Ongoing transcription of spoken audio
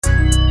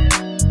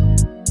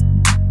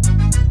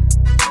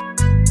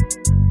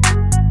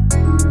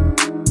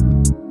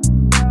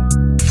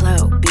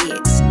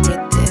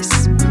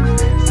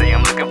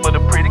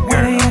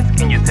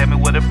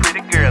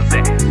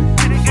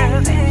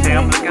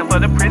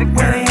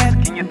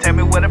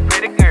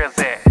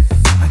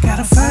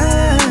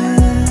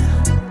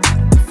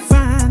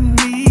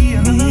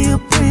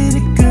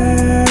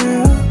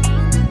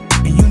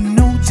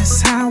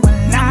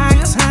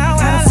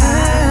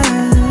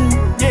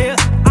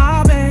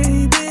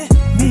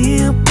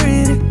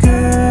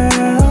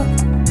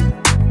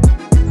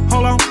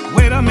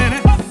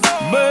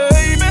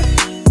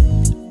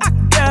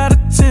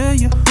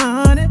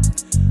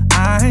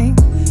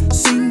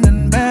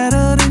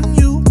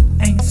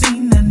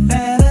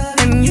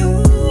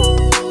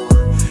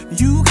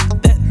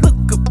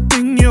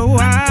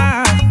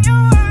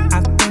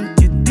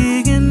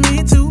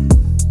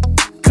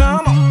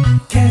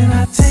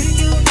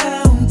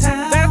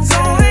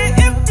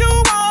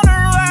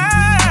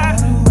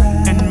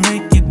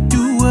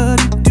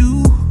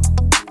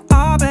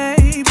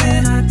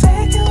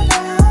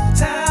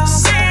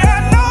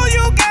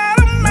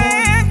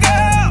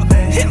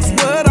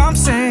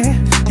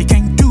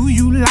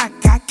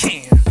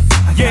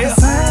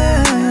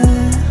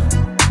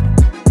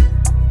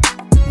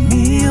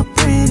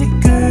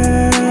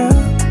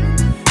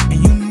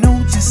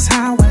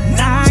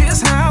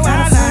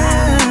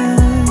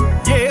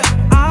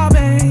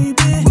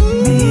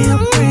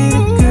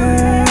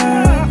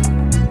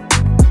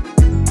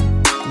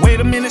Wait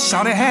a minute,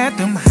 shawty had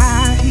them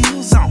high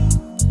heels on,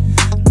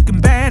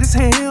 looking bad as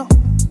hell.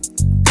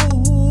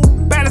 Ooh,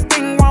 baddest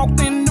thing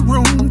walked in the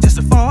room, just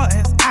as far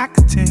as I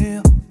could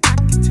tell.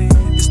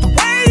 It's the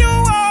way you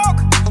walk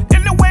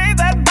and the way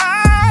that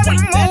body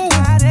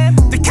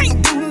moves. They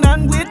can't do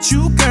nothing with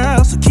you,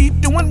 girl, so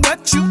keep doing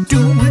what you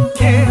do.